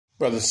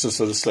Brother and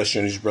sister, this is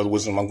Celestial Energy, Brother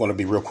Wisdom. I'm going to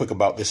be real quick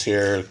about this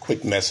here.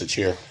 Quick message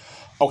here.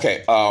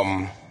 Okay.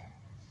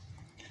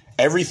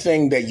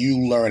 Everything that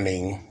you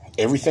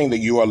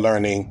are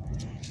learning,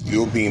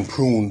 you're being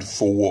pruned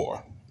for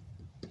war.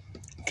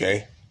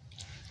 Okay.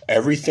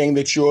 Everything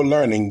that you're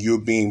learning, you're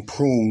being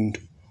pruned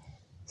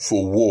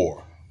for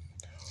war.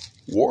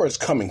 War is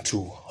coming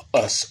to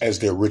us as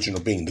the original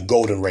being, the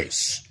golden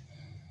race.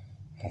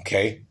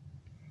 Okay.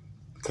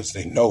 Because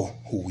they know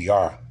who we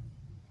are.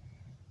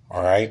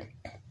 All right.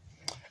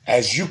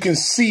 As you can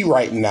see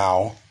right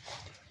now,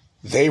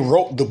 they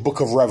wrote the book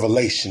of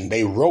Revelation.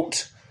 They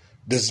wrote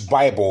this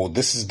Bible.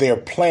 This is their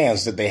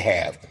plans that they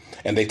have.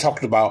 And they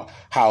talked about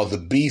how the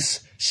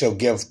beast shall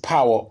give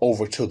power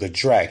over to the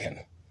dragon.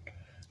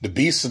 The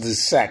beasts are the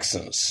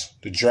Saxons.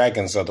 The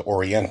dragons are the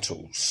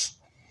Orientals.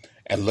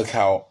 And look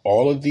how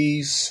all of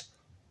these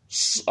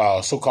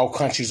so-called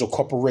countries or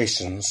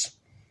corporations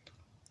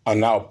are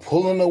now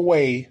pulling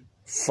away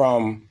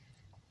from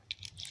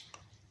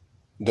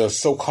the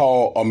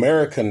so-called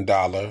American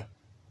dollar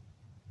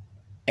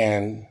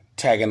and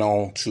tagging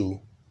on to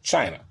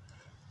China.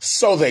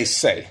 So they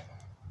say.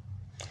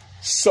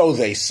 Because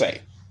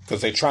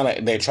they're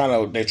trying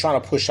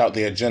to push out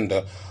the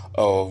agenda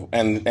of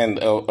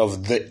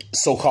the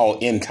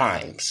so-called end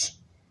times.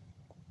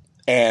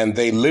 And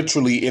they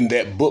literally, in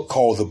that book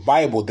called the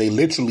Bible, they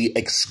literally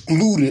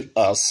excluded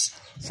us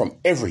from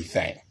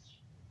everything.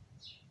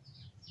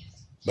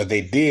 But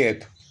they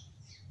did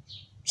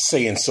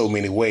say in so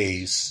many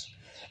ways.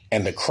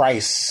 And the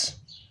Christ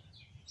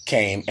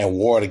came and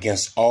warred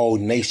against all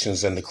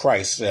nations and the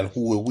Christ. And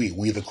who are we?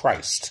 We the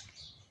Christ.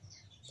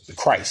 The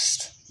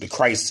Christ. The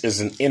Christ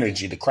is an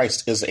energy. The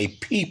Christ is a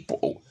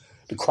people.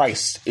 The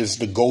Christ is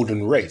the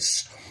golden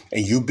race.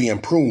 And you're being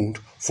pruned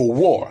for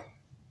war.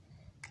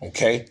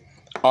 Okay?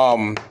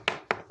 I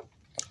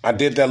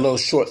did that little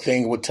short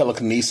thing with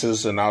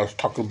telekinesis, and I was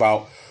talking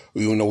about,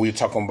 we were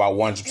talking about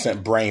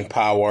 100% brain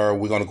power.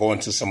 We're going to go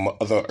into some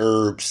other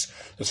herbs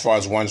as far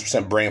as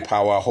 100% brain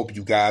power. I hope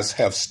you guys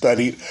have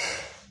studied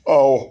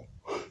other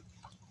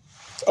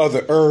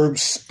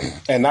herbs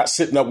and not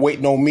sitting up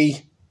waiting on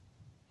me.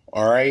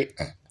 All right.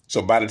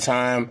 So by the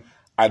time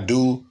I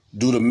do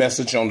the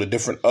message on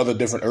the other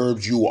different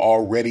herbs, you will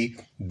already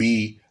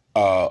be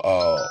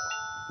well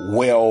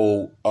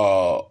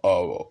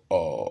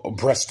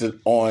breasted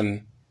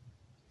on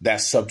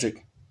that subject.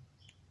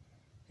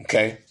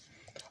 Okay.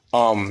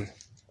 I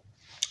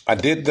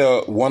did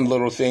the one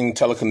little thing,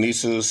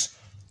 telekinesis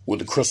with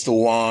the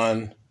crystal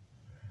wand.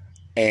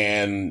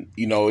 And,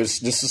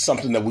 this is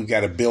something that we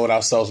got to build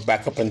ourselves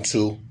back up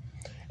into.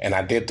 And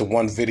I did the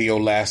one video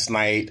last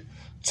night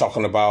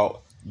talking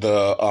about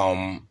the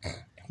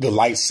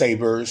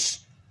lightsabers,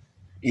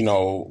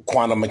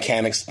 quantum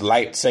mechanics,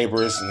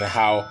 lightsabers, and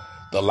how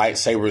the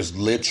lightsabers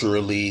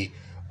literally,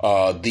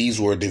 these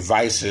were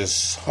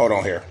devices. Hold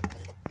on here.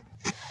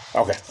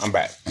 Okay, I'm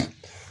back.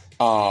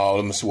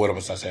 Let me see. What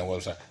was I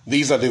saying?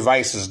 These are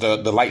devices, the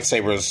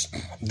lightsabers.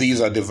 These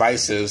are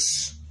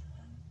devices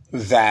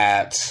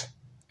that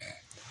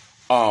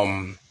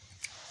the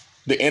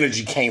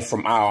energy came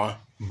from our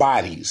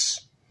bodies.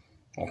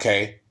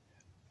 Okay.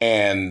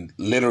 And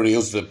literally it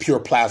was the pure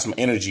plasma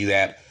energy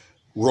that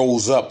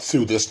rose up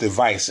through this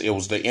device. It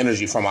was the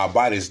energy from our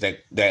bodies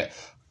that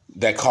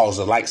caused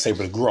the lightsaber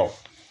to grow.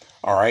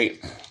 All right.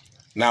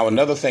 Now,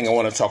 another thing I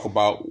want to talk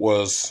about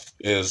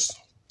is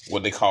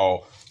what they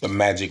call the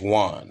magic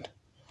wand.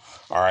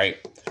 All right.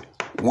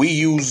 We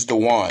used the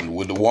wand.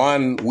 With the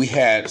wand, we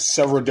had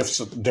several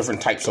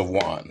different types of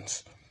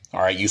wands.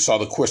 All right. You saw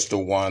the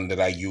crystal wand that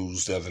I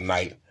used the other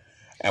night,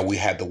 and we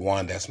had the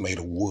wand that's made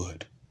of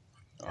wood.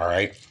 All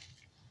right.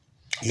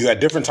 You had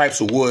different types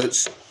of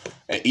woods,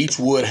 and each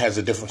wood has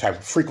a different type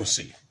of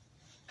frequency.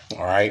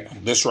 All right.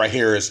 This right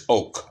here is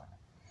oak.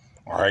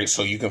 All right.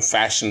 So you can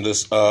fashion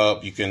this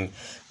up. You can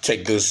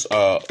take this,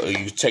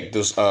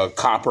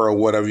 copper or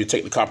whatever. You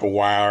take the copper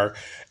wire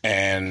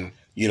and,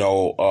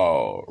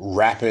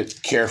 wrap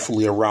it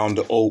carefully around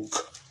the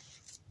oak.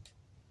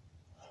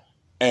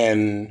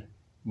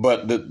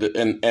 But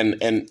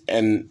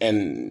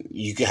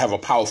you can have a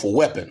powerful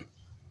weapon.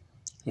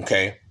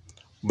 Okay.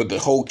 But the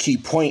whole key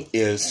point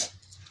is,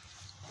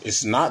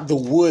 it's not the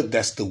wood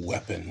that's the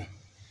weapon.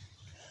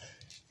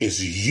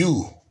 It's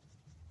you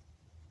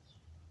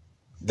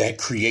that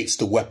creates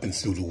the weapon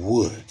through the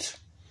wood.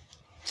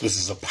 This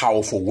is a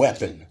powerful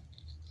weapon.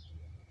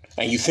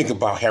 And you think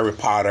about Harry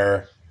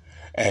Potter,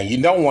 and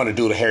you don't want to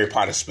do the Harry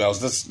Potter spells.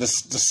 This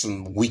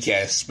some weak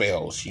ass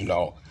spells,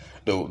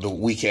 the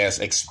weak ass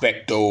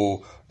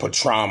expecto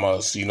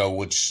patramas,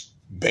 which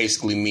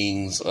basically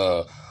means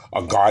a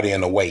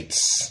guardian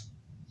awaits.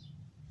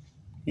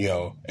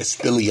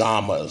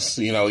 Expelliarmus,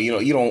 you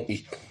don't,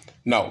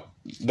 no,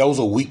 those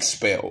are weak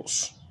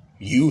spells.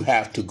 You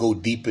have to go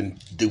deep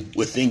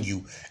within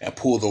you and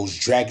pull those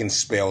dragon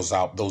spells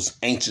out, those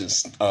ancient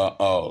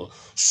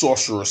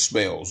sorcerer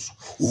spells.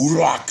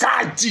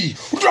 And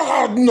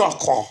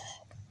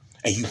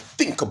you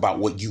think about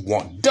what you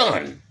want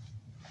done.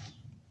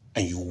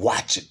 And you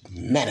watch it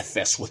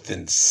manifest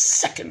within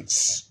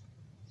seconds.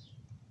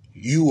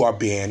 you are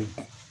being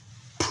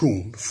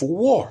pruned for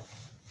war.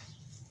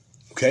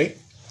 Okay?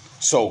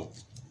 So,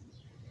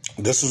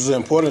 this is the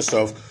importance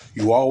of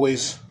you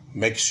always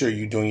make sure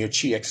you're doing your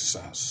chi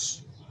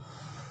exercises.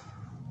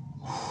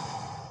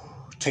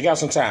 Take out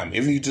some time.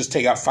 If you just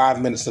take out 5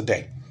 minutes a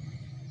day.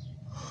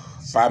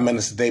 5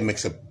 minutes a day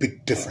makes a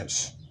big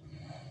difference.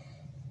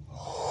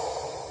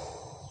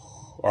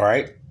 All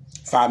right?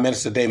 5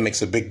 minutes a day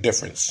makes a big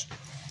difference.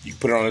 You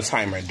put it on a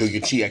timer and do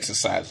your chi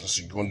exercises.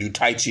 You're going to do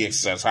Tai Chi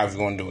exercise, however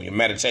you're going to do it, your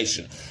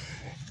meditation.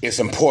 It's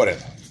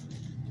important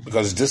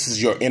because this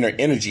is your inner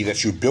energy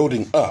that you're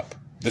building up.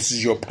 This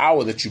is your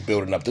power that you're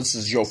building up. This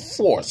is your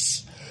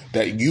force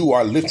that you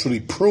are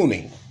literally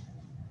pruning.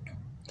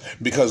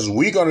 Because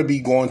we're going to be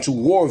going to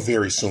war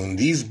very soon.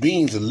 These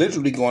beings are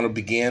literally going to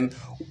begin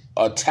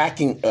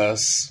attacking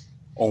us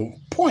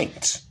on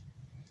point.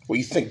 What do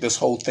you think this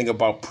whole thing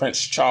about Prince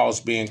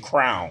Charles being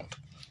crowned?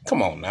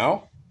 Come on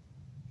now.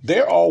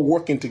 They're all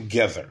working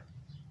together.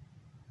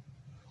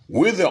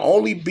 We're the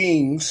only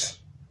beings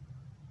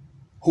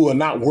who are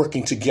not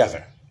working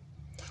together.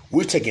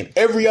 We're taking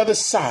every other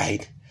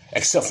side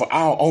except for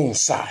our own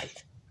side.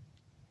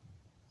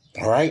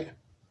 All right?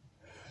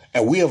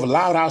 And we have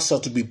allowed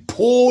ourselves to be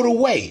pulled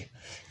away,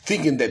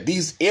 thinking that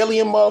these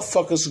alien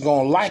motherfuckers are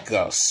going to like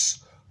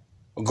us,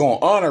 are going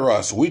to honor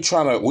us. We're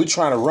trying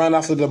to run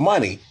after the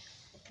money,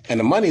 and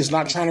the money is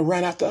not trying to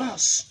run after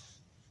us.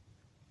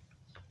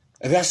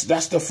 And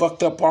that's the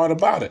fucked up part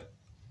about it.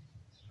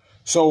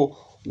 So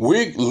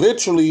we're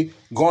literally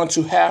going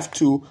to have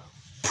to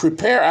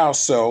prepare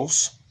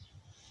ourselves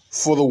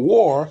for the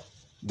war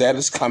that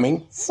is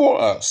coming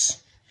for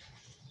us.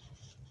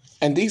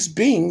 And these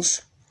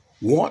beings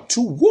want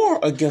to war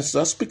against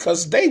us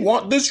because they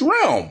want this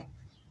realm.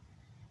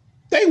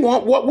 They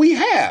want what we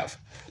have.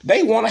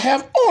 They want to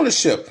have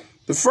ownership.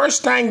 The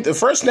first thing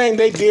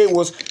they did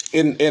was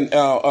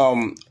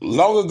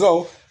long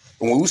ago,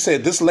 when we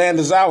said this land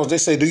is ours, they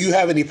said, do you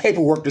have any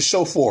paperwork to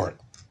show for it?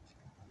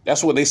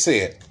 That's what they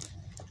said.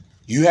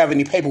 You have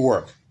any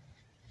paperwork?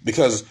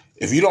 Because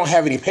if you don't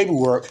have any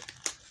paperwork,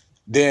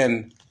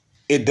 then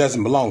it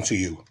doesn't belong to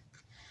you.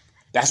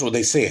 That's what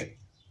they said.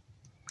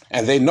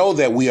 And they know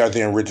that we are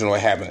the original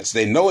inhabitants.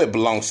 They know it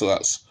belongs to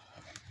us.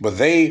 But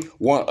they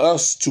want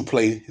us to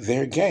play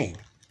their game.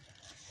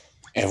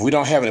 And if we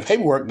don't have any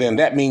paperwork, then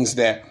that means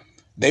that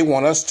they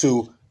want us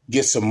to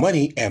get some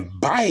money and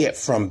buy it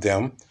from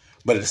them.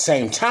 But at the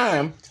same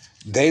time,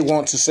 they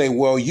want to say,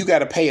 well, you got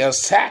to pay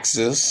us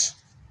taxes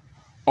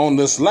on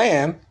this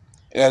land.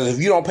 And if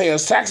you don't pay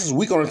us taxes,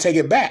 we're going to take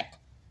it back.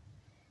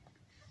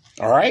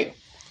 All right.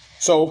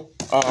 So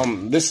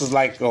this is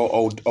like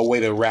a way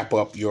to wrap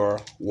up your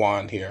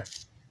wand here.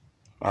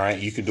 All right.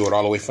 You can do it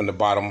all the way from the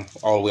bottom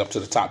all the way up to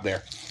the top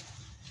there.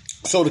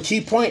 So the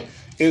key point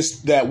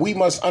is that we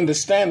must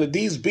understand that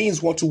these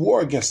beings want to war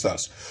against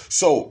us.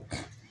 So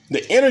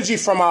the energy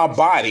from our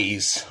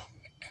bodies,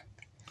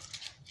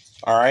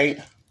 all right,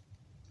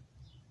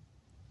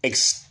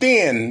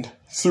 extend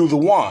through the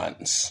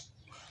wands.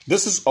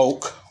 This is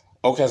oak.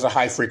 Oak has a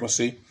high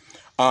frequency.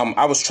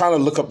 I was trying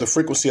to look up the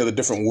frequency of the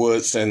different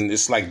woods, and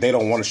it's like they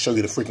don't want to show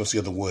you the frequency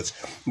of the woods.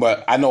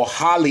 But I know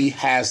holly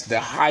has the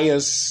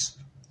highest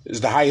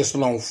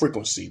known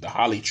frequency, the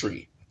holly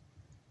tree.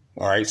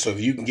 All right, so if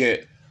you can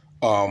get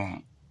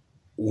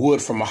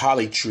wood from a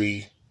holly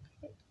tree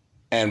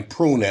and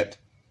prune it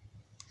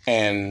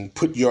and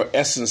put your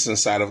essence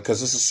inside of it,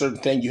 because it's a certain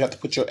thing, you have to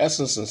put your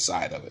essence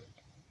inside of it.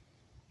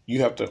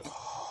 You have to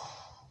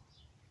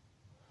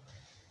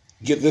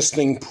get this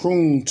thing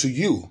pruned to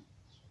you.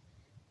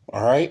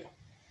 All right.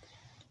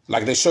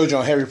 Like they showed you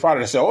on Harry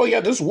Potter. They said, oh,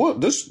 yeah, this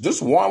wood,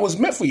 this wand was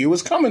meant for you.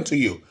 It's coming to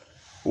you.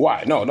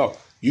 Why? No.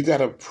 You got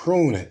to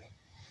prune it.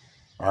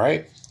 All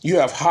right. You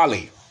have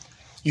holly.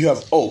 You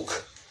have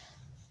oak.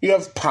 You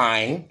have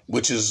pine,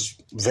 which is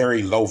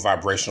very low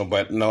vibrational,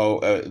 but no,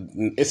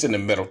 it's in the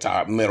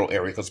middle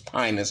area because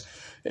pine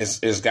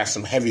is got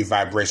some heavy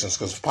vibrations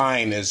because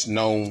pine is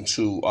known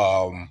to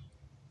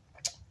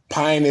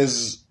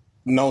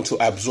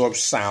absorb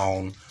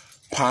sound.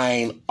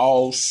 Pine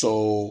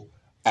also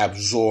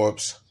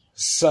absorbs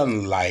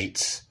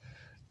sunlight,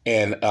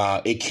 and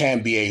it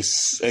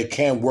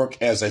can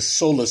work as a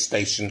solar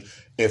station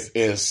if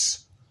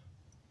it's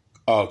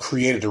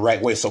created the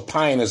right way. So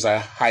pine is a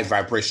high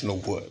vibrational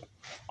wood.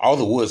 All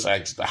the woods are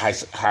actually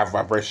high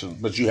vibration,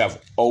 but you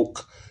have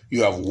oak,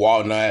 you have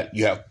walnut,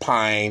 you have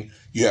pine,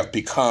 you have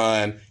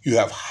pecan, you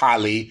have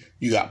holly,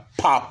 you got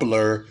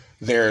poplar.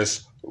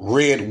 There's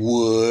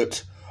redwood.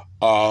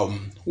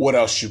 What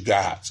else you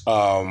got?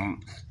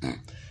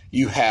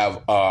 You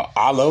have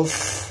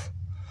olive,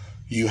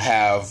 you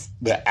have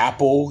the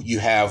apple, you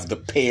have the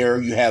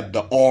pear, you have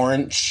the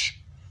orange.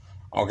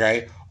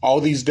 Okay, all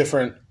these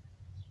different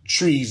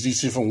trees,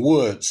 these different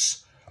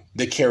woods,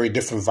 they carry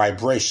different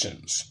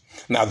vibrations.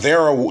 Now there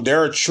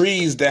are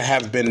trees that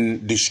have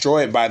been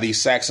destroyed by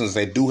these Saxons.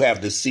 They do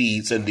have the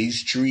seeds, and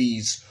these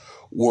trees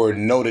were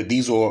noted.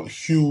 These were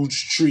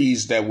huge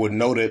trees that were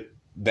noted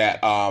that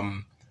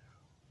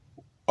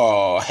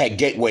had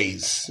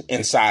gateways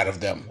inside of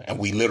them, and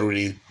we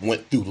literally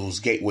went through those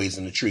gateways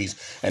in the trees,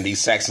 and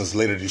these Saxons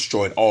literally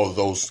destroyed all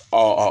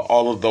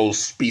of those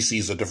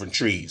species of different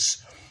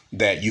trees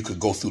that you could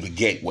go through the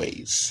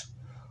gateways.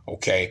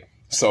 Okay,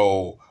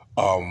 so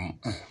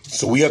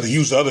we have to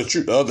use other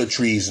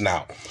trees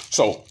now.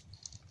 So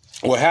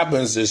what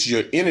happens is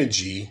your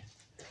energy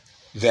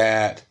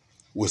that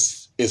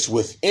is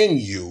within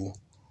you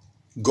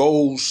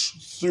goes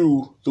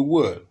through the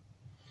wood.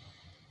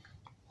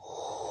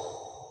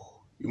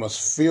 You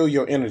must feel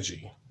your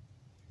energy.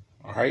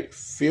 All right?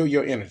 Feel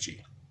your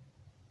energy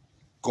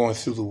going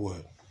through the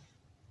wood.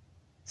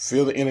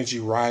 Feel the energy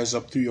rise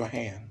up through your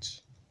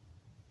hands.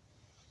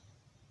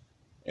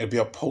 It'll be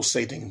a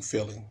pulsating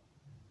feeling.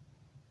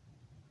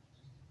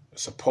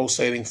 It's a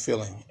pulsating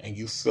feeling, and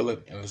you feel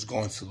it, and it's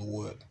going through the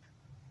wood.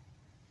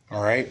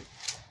 All right?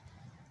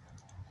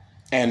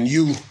 And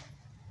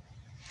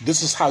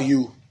this is how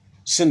you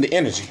send the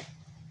energy.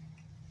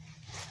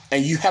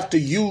 And you have to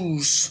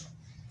use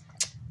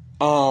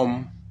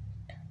the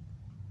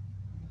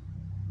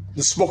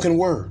spoken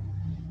word.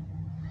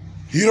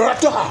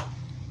 Hirata,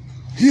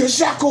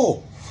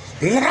 Hirsako,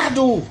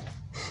 Radu,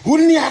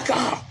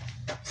 Uniaka,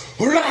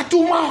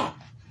 Ratuma,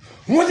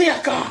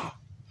 Mudiaka,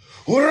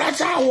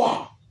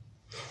 Uratawa,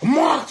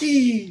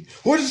 Maki,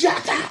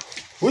 Uriata,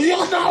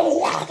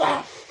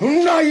 Uriata,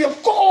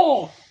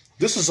 Nayako.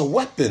 This is a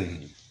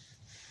weapon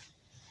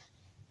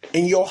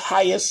in your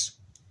highest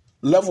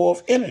level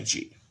of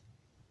energy.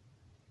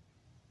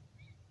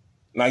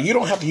 Now, you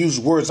don't have to use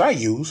words I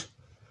use.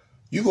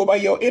 You go by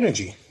your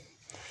energy.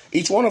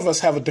 Each one of us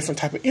have a different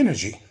type of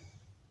energy.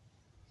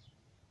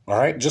 All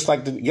right? Just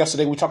like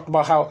yesterday we talked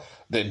about how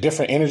the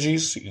different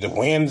energies, the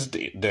winds,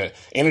 the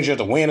energy of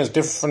the wind is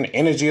different from the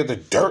energy of the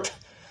dirt.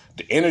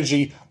 The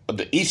energy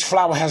of each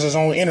flower has its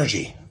own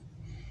energy.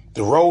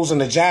 The rose and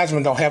the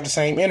jasmine don't have the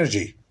same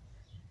energy.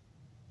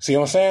 See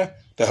what I'm saying?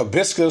 The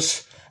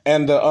hibiscus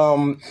and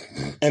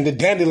the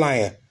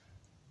dandelion,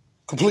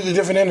 completely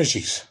different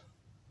energies.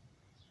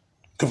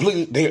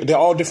 They're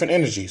all different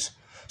energies.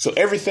 So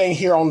everything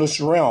here on this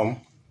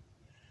realm,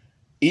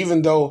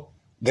 even though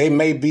they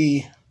may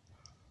be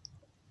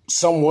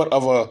somewhat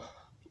of a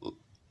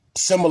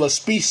similar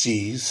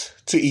species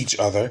to each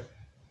other,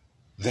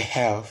 they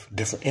have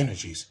different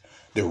energies.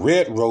 The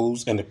red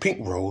rose and the pink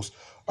rose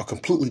are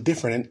completely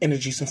different in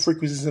energies and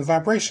frequencies and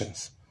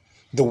vibrations.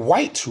 The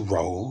white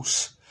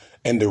rose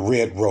and the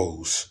red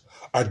rose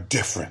are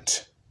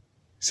different.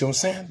 See what I'm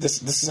saying?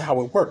 This is how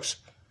it works.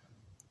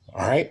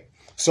 All right?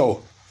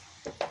 So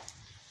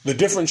the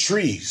different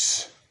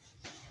trees,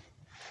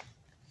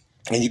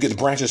 and you get the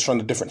branches from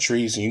the different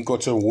trees, and you can go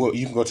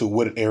to a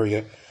wooded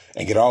area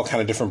and get all kind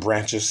of different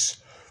branches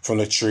from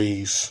the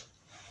trees,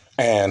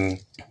 and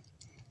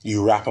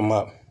you wrap them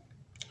up,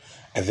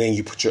 and then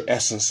you put your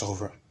essence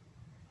over it.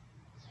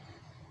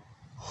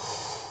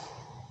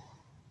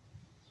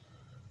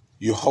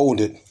 You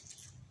hold it.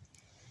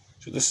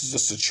 So this is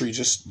just a tree,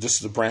 this is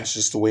the branch,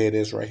 just the way it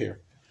is right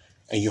here,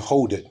 and you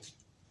hold it.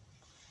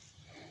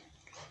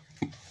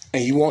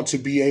 And you want to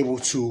be able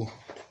to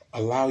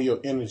allow your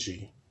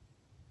energy.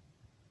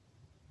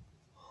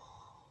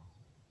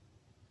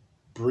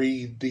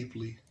 Breathe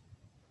deeply.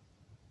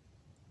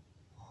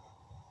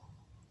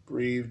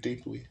 Breathe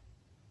deeply.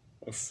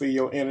 And feel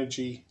your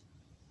energy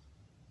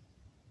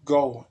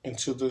go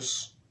into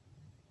this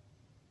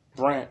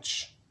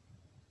branch.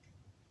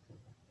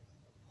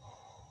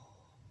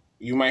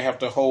 You might have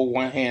to hold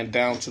one hand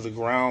down to the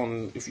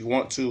ground if you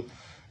want to,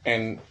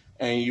 and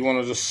you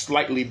want to just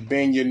slightly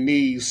bend your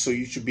knees so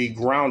you should be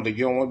grounded.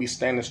 You don't want to be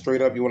standing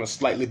straight up. You want to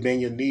slightly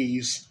bend your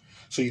knees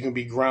so you can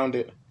be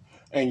grounded.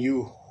 And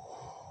you'll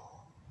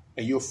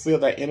feel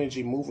that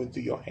energy moving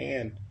through your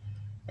hand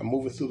and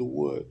moving through the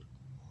wood.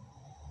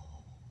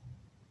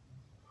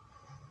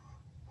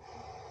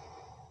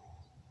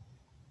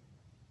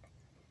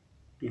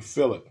 You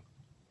feel it.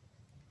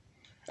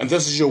 And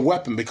this is your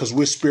weapon because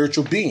we're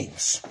spiritual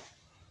beings.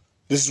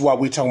 This is why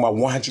we're talking about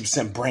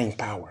 100% brain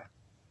power.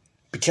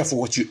 Be careful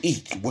what you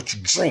eat, what you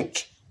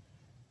drink.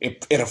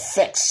 It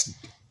affects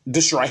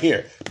this right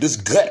here. This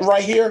gut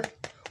right here,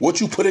 what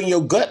you put in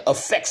your gut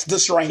affects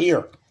this right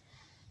here.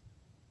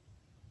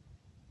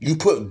 You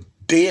put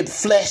dead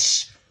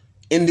flesh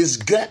in this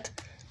gut,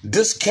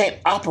 this can't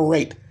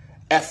operate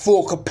at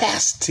full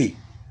capacity.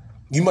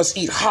 You must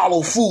eat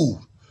hollow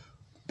food.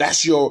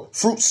 That's your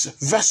fruits,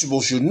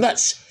 vegetables, your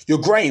nuts, your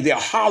grain. They're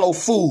hollow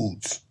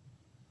foods.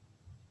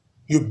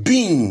 Your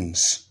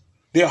beans,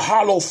 they're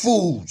hollow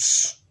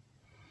foods.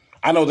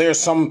 I know there's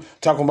some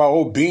talking about,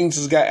 oh, beans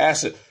has got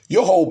acid.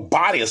 Your whole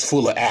body is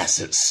full of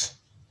acids.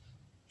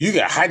 You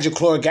got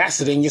hydrochloric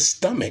acid in your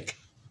stomach.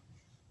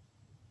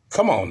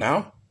 Come on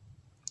now.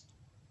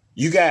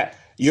 You got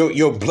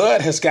your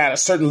blood has got a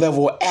certain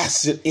level of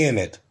acid in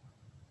it.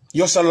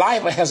 Your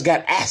saliva has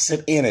got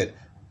acid in it.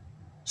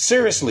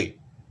 Seriously,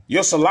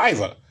 your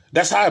saliva.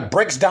 That's how it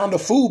breaks down the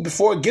food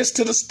before it gets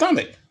to the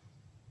stomach.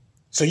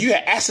 So you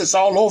got acids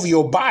all over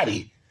your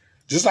body,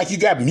 just like you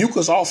got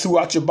mucus all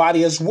throughout your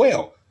body as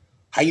well.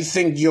 How you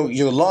think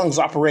your lungs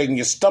operate in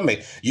your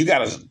stomach? You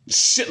got a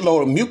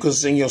shitload of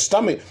mucus in your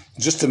stomach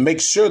just to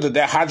make sure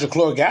that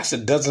hydrochloric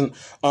acid doesn't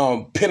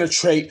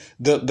penetrate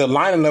the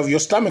lining of your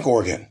stomach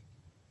organ.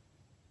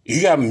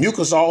 You got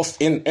mucus all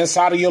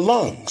inside of your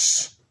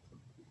lungs.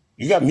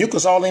 You got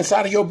mucus all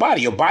inside of your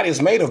body. Your body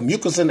is made of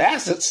mucus and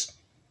acids.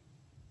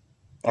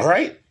 All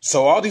right?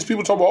 So all these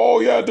people talk about, oh,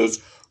 yeah,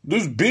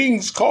 these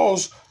beings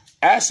cause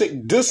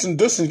acid this and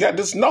got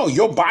this. No,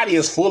 your body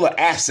is full of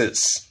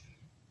acids.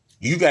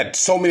 You got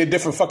so many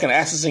different fucking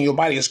acids in your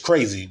body. It's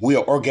crazy. We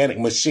are organic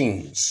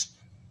machines.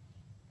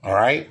 All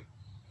right?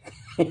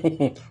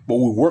 But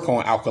we work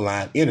on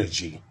alkaline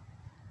energy.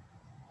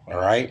 All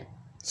right?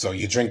 So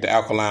you drink the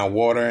alkaline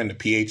water and the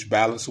pH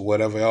balance or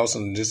whatever else,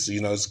 and just,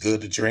 it's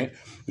good to drink.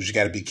 But you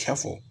got to be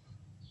careful,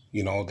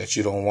 that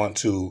you don't want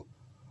to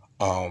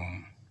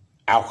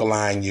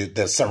alkaline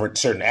there's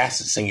certain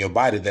acids in your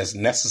body that's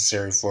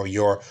necessary for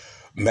your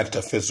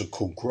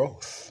metaphysical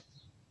growth.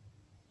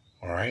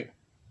 All right?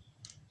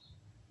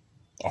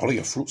 All of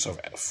your fruits are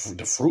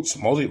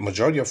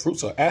majority of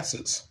fruits are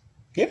acids.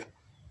 Yeah.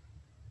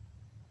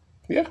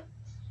 Yeah.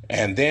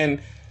 And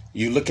then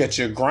you look at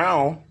your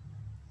ground.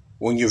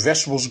 When your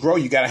vegetables grow,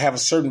 you got to have a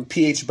certain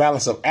pH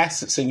balance of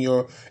acids in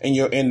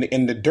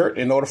the dirt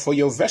in order for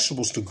your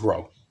vegetables to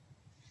grow.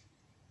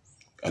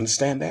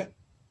 Understand that?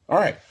 All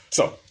right.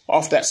 So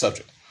off that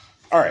subject.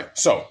 All right.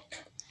 So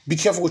be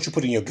careful what you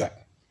put in your gut.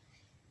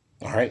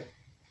 All right.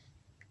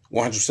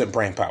 100%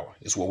 brain power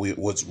is what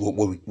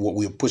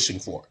we're pushing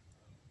for.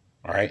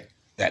 All right.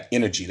 That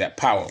energy, that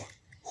power,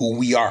 who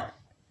we are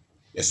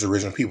as the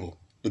original people,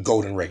 the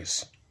golden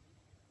race.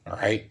 All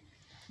right.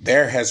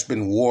 There has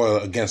been war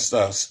against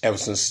us ever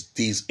since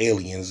these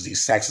aliens,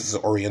 these Saxons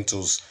and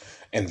Orientals,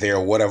 and their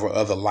whatever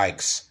other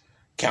likes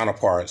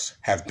counterparts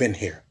have been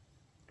here.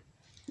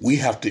 We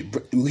have to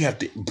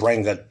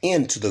bring an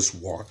end to this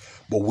war,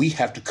 but we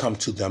have to come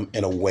to them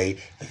in a way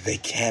that they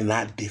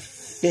cannot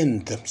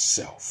defend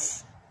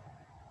themselves.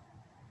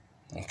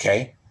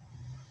 Okay?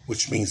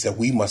 Which means that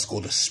we must go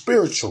the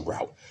spiritual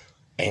route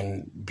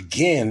and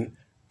begin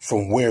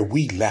from where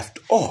we left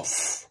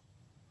off.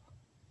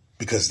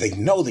 Because they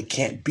know they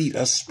can't beat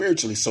us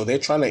spiritually. So they're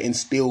trying to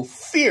instill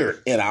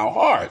fear in our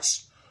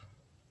hearts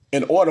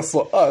in order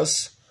for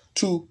us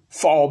to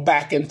fall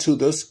back into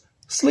this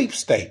sleep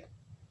state.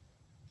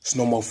 There's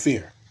no more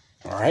fear.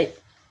 All right.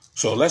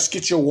 So let's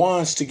get your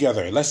wands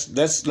together. Let's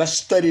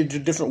study the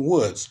different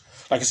woods.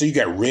 Like I said, you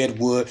got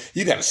redwood,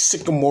 you got a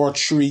sycamore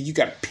tree, you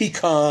got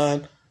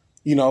pecan,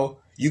 you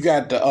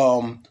got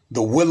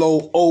the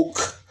willow oak,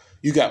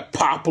 you got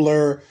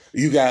poplar,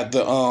 you got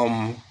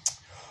the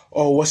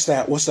what's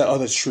that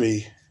other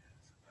tree?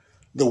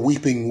 The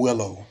weeping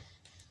willow.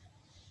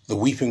 The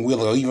weeping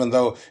willow, even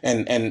though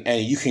and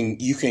you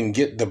can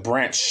get the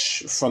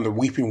branch from the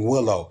weeping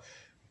willow.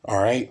 All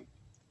right?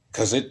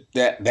 Cuz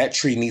that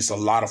tree needs a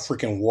lot of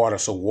freaking water.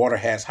 So water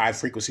has high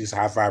frequencies,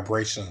 high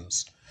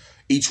vibrations.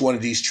 Each one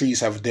of these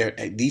trees have got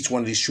a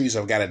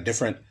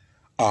different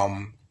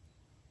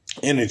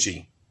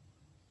energy,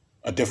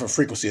 a different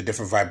frequency, a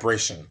different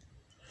vibration.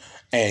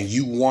 And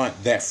you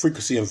want that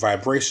frequency and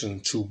vibration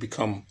to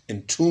become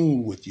in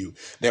tune with you.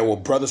 There were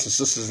brothers and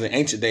sisters in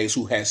ancient days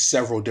who had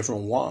several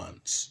different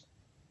wands.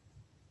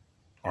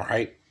 All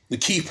right. The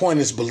key point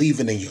is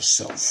believing in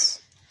yourself.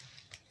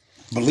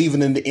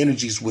 Believing in the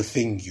energies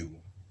within you.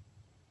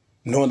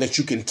 Knowing that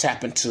you can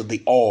tap into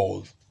the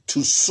all,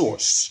 to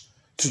source,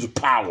 to the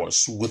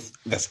powers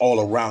that's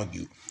all around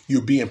you.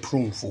 You're being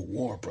pruned for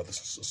war, brothers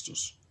and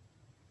sisters.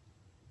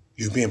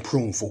 You're being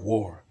pruned for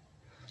war.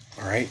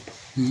 All right.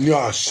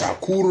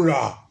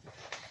 Nyasakura.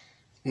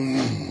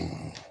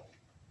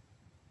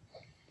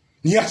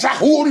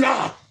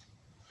 Nyasahuna.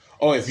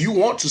 Or if you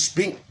want to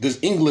speak this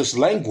English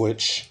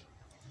language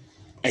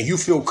and you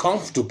feel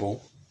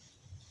comfortable,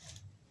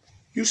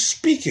 you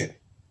speak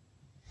it.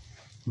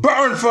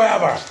 Burn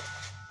forever.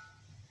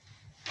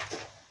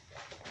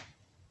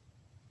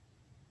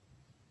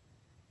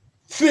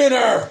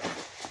 Thinner.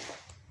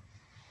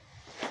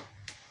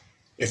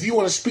 If you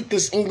want to speak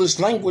this English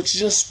language,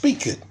 just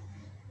speak it.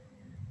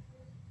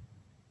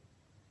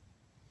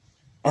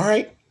 All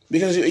right?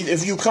 Because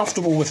if you're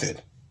comfortable with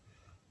it,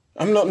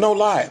 I'm no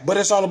lie, but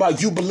it's all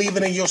about you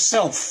believing in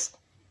yourself.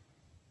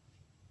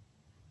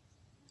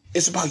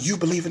 It's about you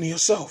believing in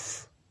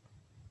yourself.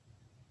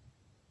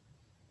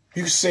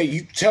 You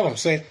tell them,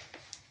 say,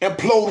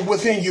 implode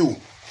within you.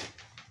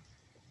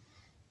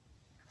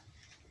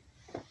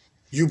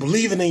 You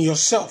believing in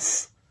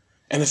yourself,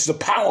 and it's the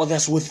power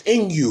that's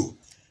within you,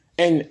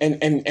 and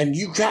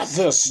you got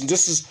this.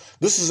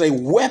 This is a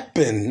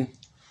weapon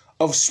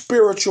of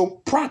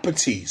spiritual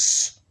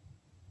properties.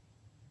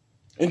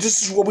 And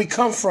this is where we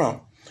come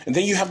from. And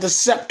then you have the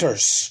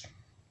scepters.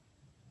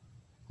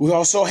 We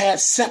also had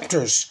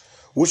scepters,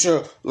 which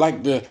are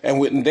like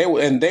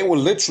they were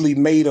literally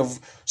made of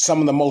some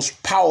of the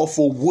most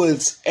powerful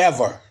woods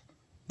ever.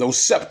 Those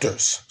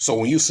scepters. So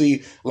when you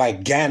see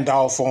like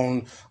Gandalf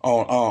on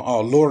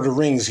Lord of the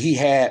Rings, he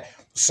had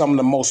some of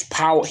the most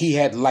power. He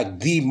had like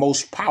the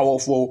most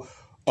powerful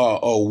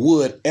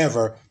wood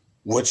ever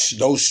which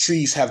those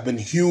trees have been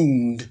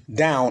hewn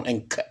down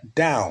and cut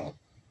down.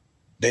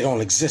 They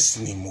don't exist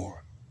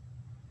anymore.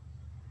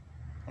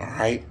 All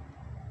right.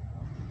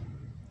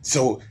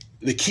 So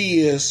the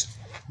key is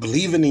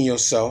believing in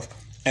yourself.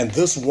 And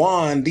these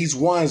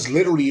wands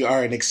literally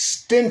are an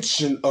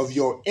extension of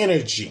your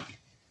energy.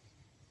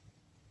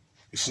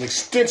 It's an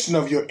extension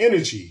of your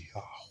energy.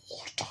 All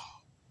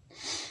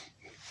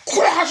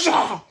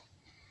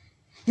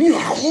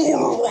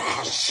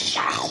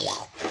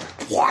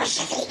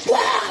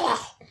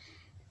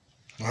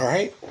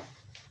right.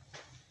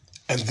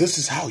 And this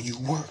is how you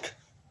work.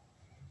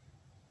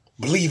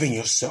 Believe in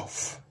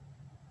yourself.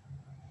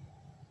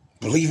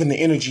 Believe in the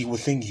energy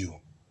within you.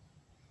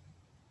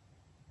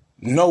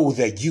 Know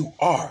that you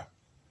are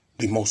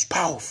the most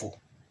powerful.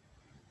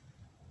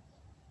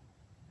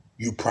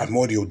 You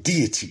primordial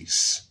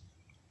deities,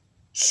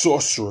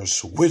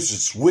 sorcerers,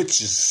 wizards,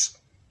 witches,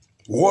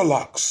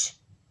 warlocks,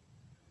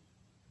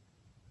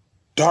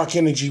 dark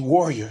energy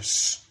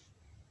warriors,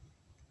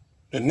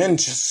 the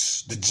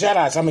ninjas, the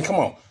Jedis. I mean, come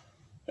on.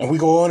 And we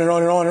go on and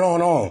on and on and on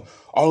and on.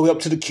 All the way up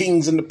to the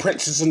kings and the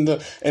princes and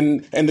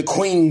the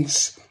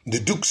queens, the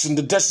dukes and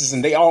the duchesses,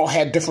 and they all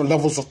had different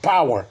levels of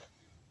power.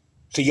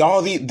 So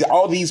all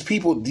these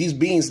people, these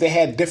beings, they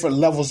had different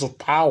levels of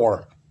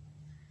power.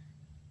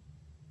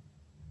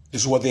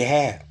 This is what they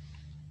had.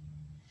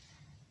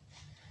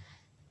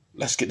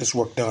 Let's get this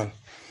work done.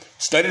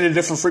 Study the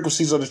different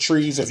frequencies of the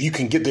trees if you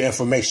can get the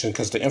information,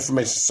 because the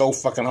information is so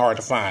fucking hard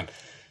to find.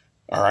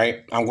 All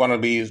right. I'm going to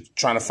be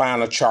trying to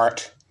find a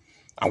chart.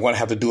 I'm going to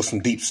have to do some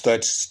deep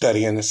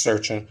studying and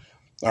searching.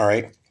 All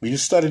right. You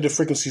study the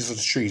frequencies of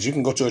the trees. You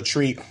can go to a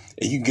tree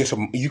and you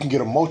can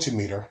get a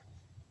multimeter.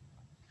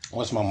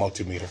 What's my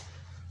multimeter?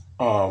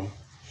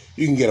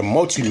 You can get a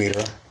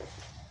multimeter,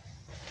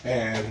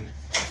 and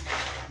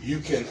you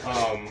can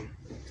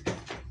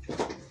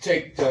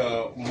take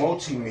the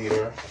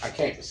multimeter. I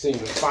can't seem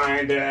to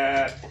find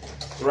it.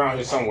 It's around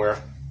here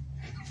somewhere.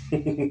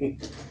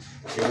 It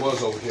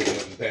was over here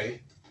the other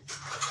day.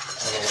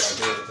 I don't know what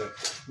I did with it.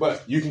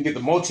 But you can get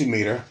the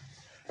multimeter,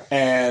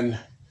 and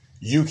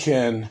you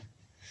can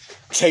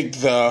take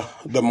the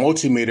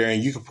multimeter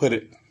and you can put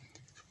it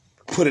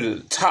at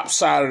the top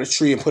side of the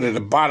tree and put it at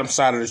the bottom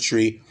side of the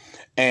tree,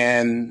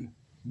 and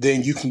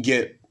then you can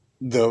get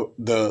the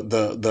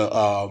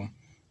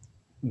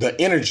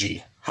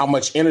energy, how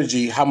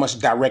much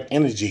direct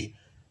energy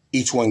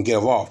each one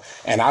give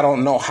off. And I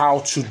don't know how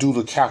to do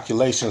the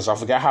calculations. I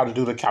forgot how to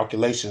do the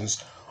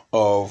calculations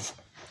of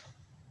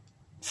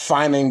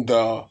finding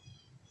the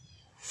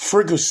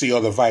frequency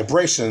or the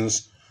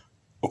vibrations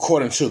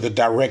according to the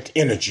direct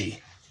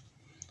energy.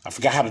 I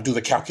forgot how to do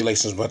the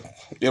calculations, but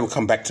it'll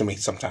come back to me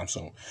sometime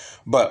soon.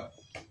 But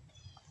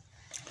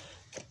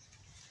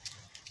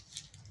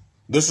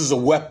this is a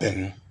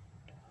weapon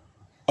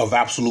of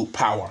absolute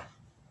power.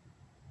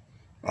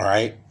 All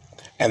right.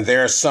 And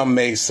there are some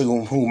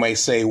who may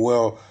say,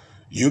 well,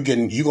 you're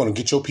going to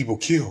get your people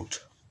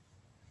killed.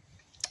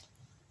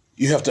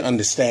 You have to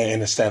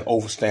understand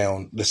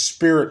the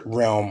spirit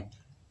realm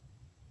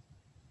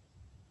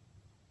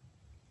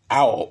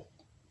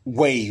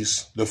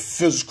outweighs the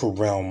physical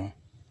realm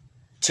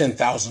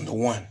 10,000 to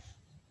 1.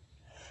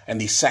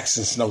 And these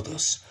Saxons know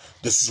this.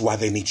 This is why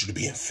they need you to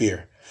be in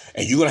fear.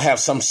 And you're going to have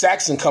some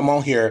Saxon come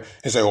on here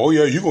and say, oh,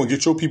 yeah, you're going to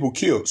get your people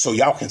killed. So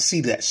y'all can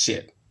see that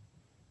shit.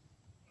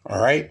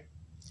 All right.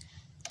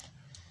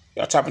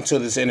 Y'all tap into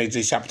this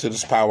energy, tap into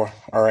this power.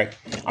 All right.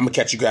 I'm going to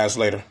catch you guys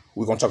later.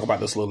 We're going to talk about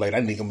this a little later. I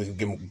need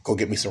to go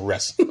get me some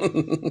rest.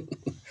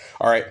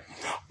 All right.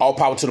 All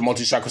power to the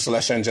multi-chakra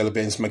celestial angelic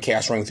beings. May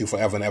chaos reign with you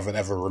forever and ever and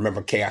ever.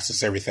 Remember, chaos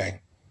is everything.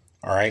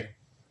 All right.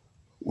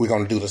 We're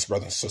going to do this,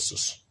 brothers and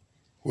sisters.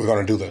 We're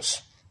going to do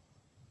this.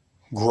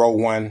 Grow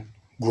 1,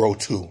 grow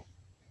 2.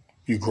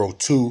 You grow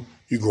 2,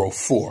 you grow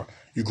 4.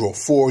 You grow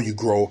 4, you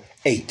grow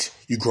 8.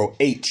 You grow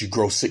 8, you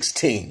grow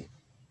 16.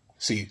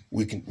 See,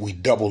 we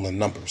double in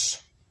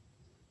numbers.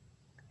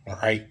 All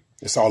right.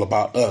 It's all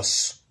about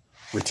us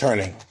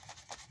returning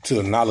to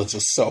the knowledge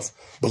of self,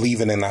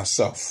 believing in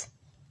ourselves.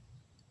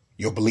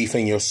 Your belief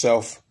in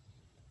yourself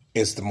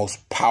is the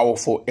most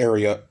powerful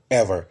area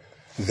ever.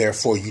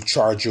 Therefore, you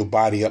charge your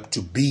body up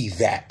to be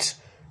that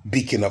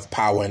beacon of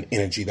power and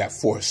energy, that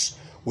force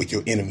which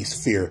your enemies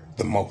fear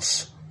the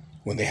most.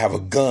 When they have a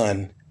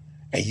gun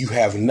and you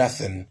have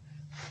nothing,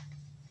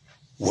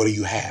 what do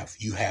you have?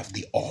 You have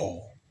the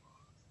all.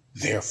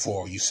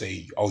 Therefore, you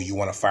say, oh, you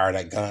want to fire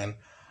that gun?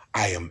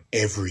 I am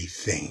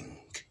everything.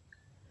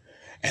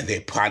 And they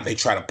try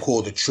to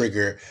pull the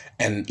trigger,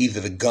 and either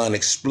the gun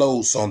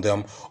explodes on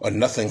them or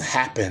nothing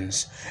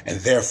happens. And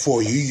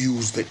therefore, you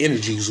use the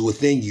energies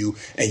within you.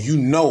 And you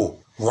know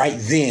right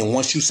then,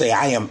 once you say,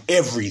 I am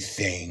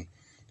everything,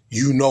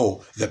 you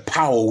know the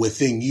power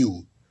within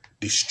you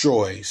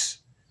destroys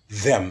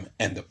them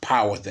and the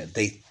power that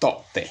they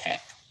thought they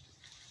had.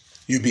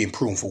 You're being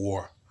pruned for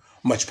war.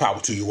 Much power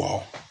to you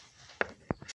all.